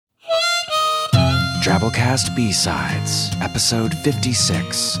Drabblecast B-Sides, Episode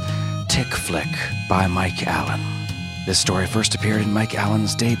 56, Tick Flick by Mike Allen. This story first appeared in Mike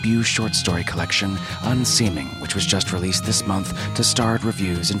Allen's debut short story collection, Unseeming, which was just released this month to starred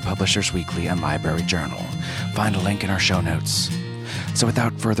reviews in Publishers Weekly and Library Journal. Find a link in our show notes. So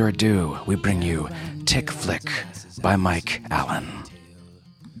without further ado, we bring you Tick Flick by Mike Allen.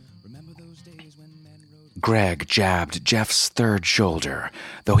 Greg jabbed Jeff's third shoulder,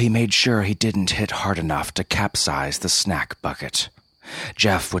 though he made sure he didn't hit hard enough to capsize the snack bucket.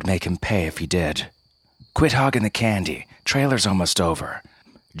 Jeff would make him pay if he did. "Quit hogging the candy. Trailer's almost over."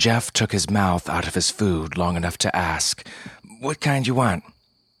 Jeff took his mouth out of his food long enough to ask, "What kind you want?"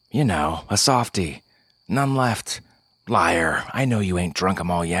 "You know, a softie." "None left." "Liar, I know you ain't drunk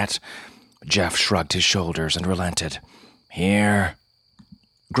 'em all yet." Jeff shrugged his shoulders and relented. "Here."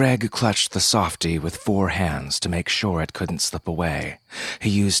 Greg clutched the softie with 4 hands to make sure it couldn't slip away. He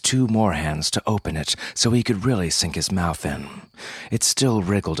used 2 more hands to open it so he could really sink his mouth in. It still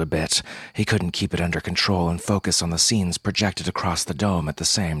wriggled a bit. He couldn't keep it under control and focus on the scenes projected across the dome at the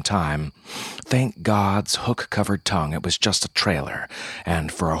same time. Thank God's hook-covered tongue it was just a trailer,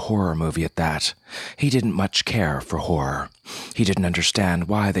 and for a horror movie at that. He didn't much care for horror. He didn't understand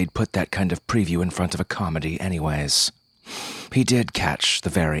why they'd put that kind of preview in front of a comedy anyways. He did catch the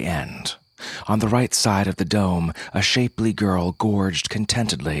very end. On the right side of the dome, a shapely girl gorged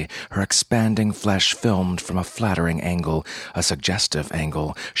contentedly, her expanding flesh filmed from a flattering angle, a suggestive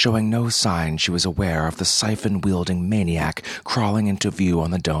angle, showing no sign she was aware of the siphon-wielding maniac crawling into view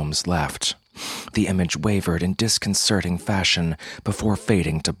on the dome's left. The image wavered in disconcerting fashion before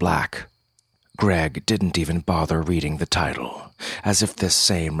fading to black. Greg didn't even bother reading the title, as if this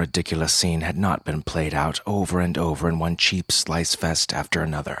same ridiculous scene had not been played out over and over in one cheap slice fest after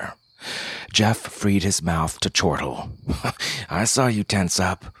another. Jeff freed his mouth to chortle. "I saw you tense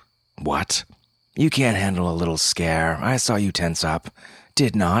up." "What?" "You can't handle a little scare. I saw you tense up."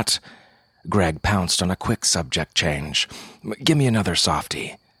 "Did not." Greg pounced on a quick subject change. "Give me another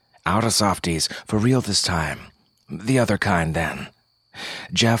softie." "Out of softies, for real this time." "The other kind, then."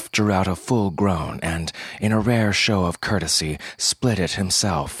 Jeff drew out a full groan and, in a rare show of courtesy, split it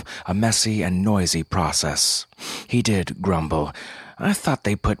himself, a messy and noisy process. He did grumble, "I thought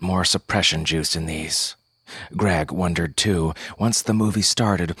they put more suppression juice in these." Greg wondered, too, once the movie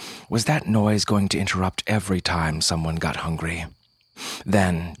started, was that noise going to interrupt every time someone got hungry?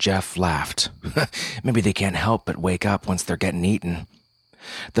 Then Jeff laughed. "Maybe they can't help but wake up once they're getting eaten."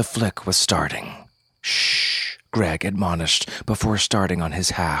 The flick was starting. "Shh," Greg admonished before starting on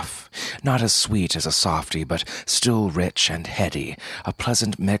his half. Not as sweet as a softie, but still rich and heady, a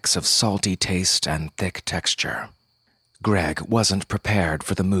pleasant mix of salty taste and thick texture. Greg wasn't prepared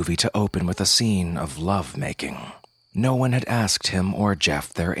for the movie to open with a scene of love-making. No one had asked him or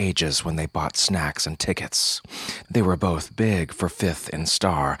Jeff their ages when they bought snacks and tickets. They were both big for 5th in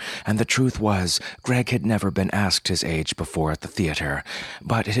Star, and the truth was, Greg had never been asked his age before at the theater,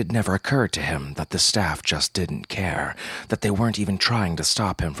 but it had never occurred to him that the staff just didn't care, that they weren't even trying to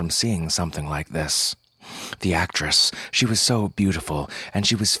stop him from seeing something like this. The actress, she was so beautiful, and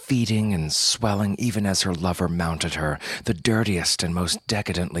she was feeding and swelling even as her lover mounted her, the dirtiest and most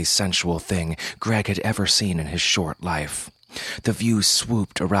decadently sensual thing Greg had ever seen in his short life. The view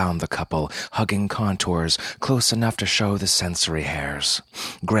swooped around the couple, hugging contours close enough to show the sensory hairs.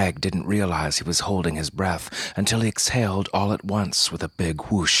 Greg didn't realize he was holding his breath until he exhaled all at once with a big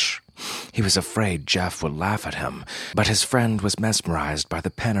whoosh. He was afraid Jeff would laugh at him, but his friend was mesmerized by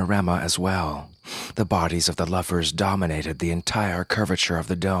the panorama as well. The bodies of the lovers dominated the entire curvature of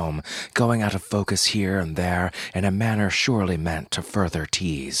the dome, going out of focus here and there in a manner surely meant to further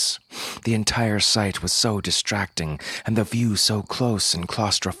tease. The entire sight was so distracting, and the view so close and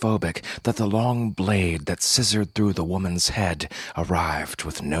claustrophobic that the long blade that scissored through the woman's head arrived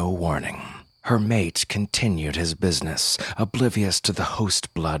with no warning. Her mate continued his business, oblivious to the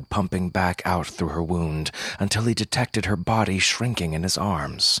host blood pumping back out through her wound, until he detected her body shrinking in his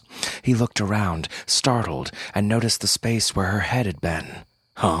arms. He looked around, startled, and noticed the space where her head had been.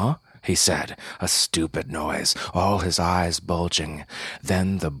 "Huh?" he said, a stupid noise, all his eyes bulging.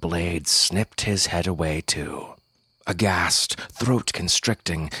 Then the blade snipped his head away, too. Aghast, throat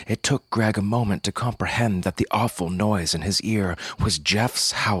constricting, it took Greg a moment to comprehend that the awful noise in his ear was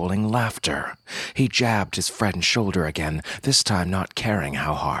Jeff's howling laughter. He jabbed his friend's shoulder again, this time not caring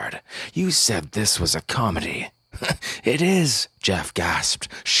how hard. "You said this was a comedy." "It is," Jeff gasped.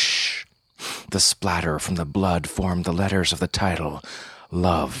 "Shh." The splatter from the blood formed the letters of the title,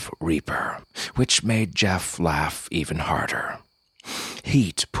 Love Reaper, which made Jeff laugh even harder.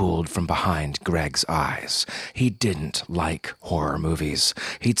 Heat pooled from behind Greg's eyes. He didn't like horror movies.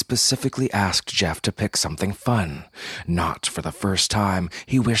 He'd specifically asked Jeff to pick something fun. Not for the first time,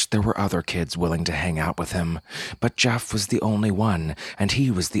 he wished there were other kids willing to hang out with him. But Jeff was the only one, and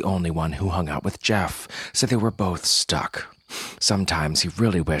he was the only one who hung out with Jeff, so they were both stuck. Sometimes he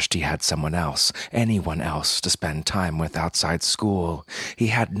really wished he had someone else, anyone else, to spend time with outside school. He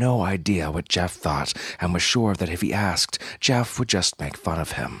had no idea what Jeff thought, and was sure that if he asked, Jeff would just make fun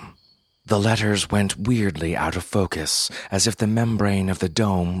of him. The letters went weirdly out of focus, as if the membrane of the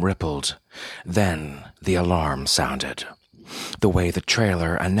dome rippled. Then the alarm sounded. The way the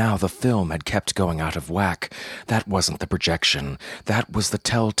trailer and now the film had kept going out of whack, that wasn't the projection. That was the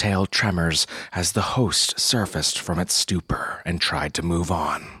telltale tremors as the host surfaced from its stupor and tried to move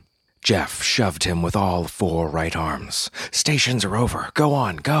on. Jeff shoved him with all 4 right arms. "Stations are over. Go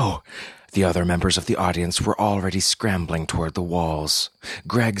on, go!" The other members of the audience were already scrambling toward the walls.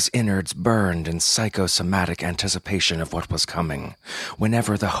 Greg's innards burned in psychosomatic anticipation of what was coming.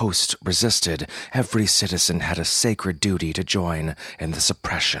 Whenever the host resisted, every citizen had a sacred duty to join in the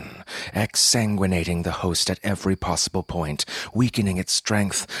suppression, exsanguinating the host at every possible point, weakening its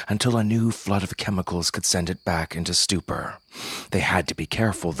strength until a new flood of chemicals could send it back into stupor. They had to be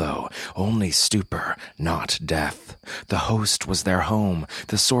careful, though. Only stupor, not death. The host was their home,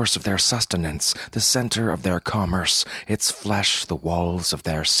 the source of their sustenance, the center of their commerce, its flesh the walls of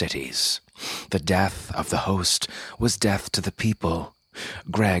their cities. The death of the host was death to the people.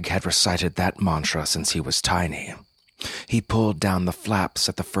 Greg had recited that mantra since he was tiny. He pulled down the flaps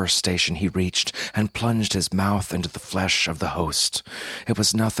at the first station he reached and plunged his mouth into the flesh of the host. It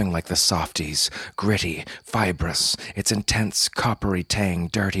was nothing like the softies, gritty, fibrous, its intense coppery tang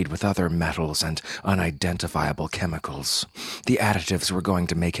dirtied with other metals and unidentifiable chemicals. The additives were going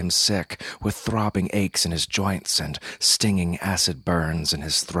to make him sick, with throbbing aches in his joints and stinging acid burns in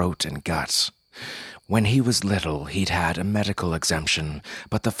his throat and gut. When he was little, he'd had a medical exemption,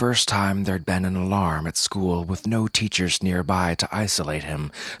 but the first time there'd been an alarm at school with no teachers nearby to isolate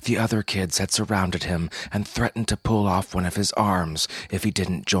him, the other kids had surrounded him and threatened to pull off one of his arms if he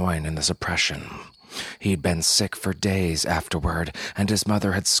didn't join in the suppression. He'd been sick for days afterward, and his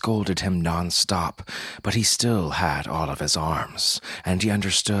mother had scolded him non-stop, but he still had all of his arms, and he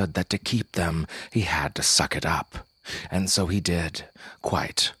understood that to keep them, he had to suck it up. And so he did,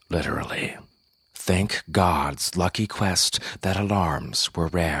 quite literally. Thank God's lucky quest that alarms were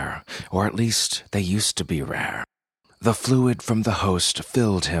rare, or at least they used to be rare. The fluid from the host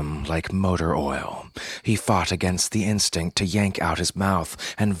filled him like motor oil. He fought against the instinct to yank out his mouth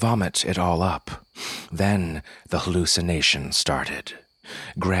and vomit it all up. Then the hallucination started.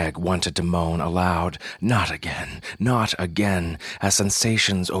 Greg wanted to moan aloud, "Not again, not again," as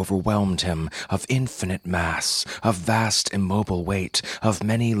sensations overwhelmed him of infinite mass, of vast immobile weight, of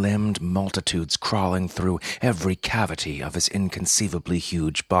many-limbed multitudes crawling through every cavity of his inconceivably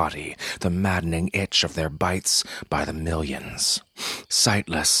huge body, the maddening itch of their bites by the millions.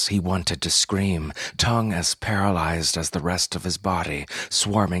 Sightless, he wanted to scream, tongue as paralyzed as the rest of his body,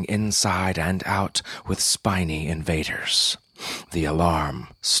 swarming inside and out with spiny invaders. The alarm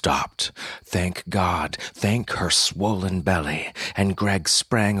stopped. Thank God, thank her swollen belly, and Greg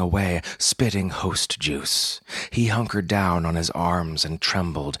sprang away, spitting host juice. He hunkered down on his arms and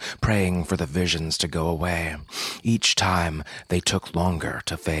trembled, praying for the visions to go away. Each time, they took longer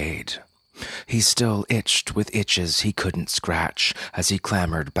to fade. He still itched with itches he couldn't scratch as he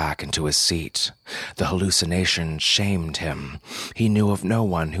clambered back into his seat. The hallucination shamed him. He knew of no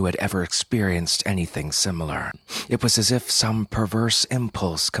one who had ever experienced anything similar. It was as if some perverse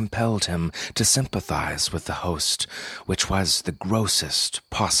impulse compelled him to sympathize with the host, which was the grossest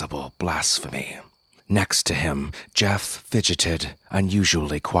possible blasphemy. Next to him, Jeff fidgeted,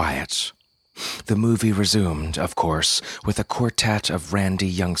 unusually quiet. The movie resumed, of course, with a quartet of randy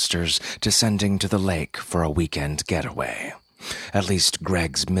youngsters descending to the lake for a weekend getaway. At least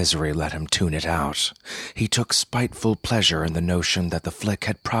Greg's misery let him tune it out. He took spiteful pleasure in the notion that the flick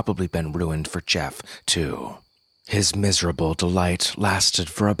had probably been ruined for Jeff, too. His miserable delight lasted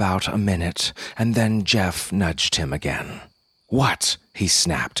for about a minute, and then Jeff nudged him again. "What?" he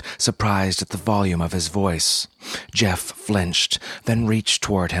snapped, surprised at the volume of his voice. Jeff flinched, then reached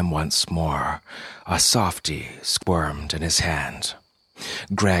toward him once more. A softie squirmed in his hand.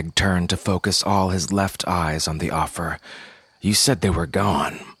 Greg turned to focus all his left eyes on the offer. "You said they were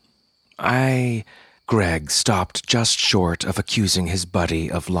gone." Greg stopped just short of accusing his buddy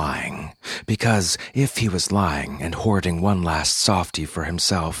of lying. Because if he was lying and hoarding one last softie for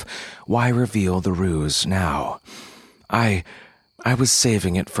himself, why reveal the ruse now? I was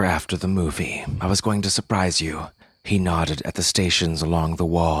saving it for after the movie. I was going to surprise you." He nodded at the stations along the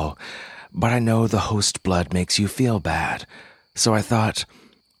wall. But I know the host blood makes you feel bad. So I thought...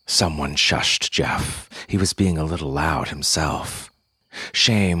 Someone shushed Jeff. He was being a little loud himself.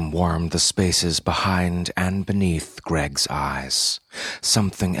 Shame warmed the spaces behind and beneath Greg's eyes.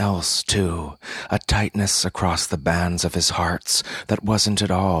 Something else, too, a tightness across the bands of his hearts that wasn't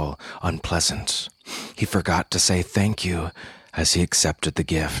at all unpleasant. He forgot to say thank you as he accepted the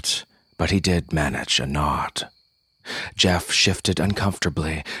gift, but he did manage a nod. Jeff shifted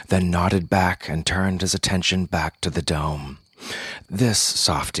uncomfortably, then nodded back and turned his attention back to the dome. This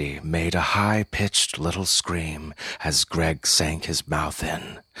softy made a high-pitched little scream as Greg sank his mouth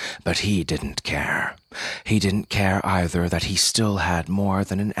in, but he didn't care. He didn't care either that he still had more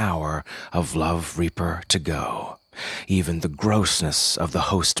than an hour of Love Reaper to go. Even the grossness of the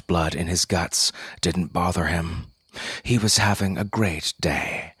host blood in his guts didn't bother him. He was having a great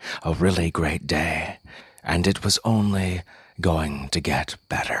day, a really great day, and it was only going to get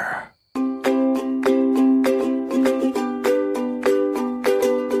better.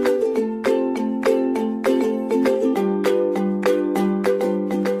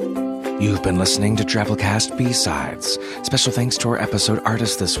 You've been listening to Drabblecast B-Sides. Special thanks to our episode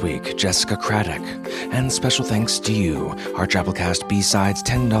artist this week, Jessica Craddock. And special thanks to you, our Drabblecast B-Sides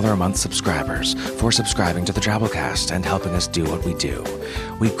 $10 a month subscribers, for subscribing to the Drabblecast and helping us do what we do.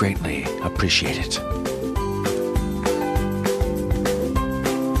 We greatly appreciate it.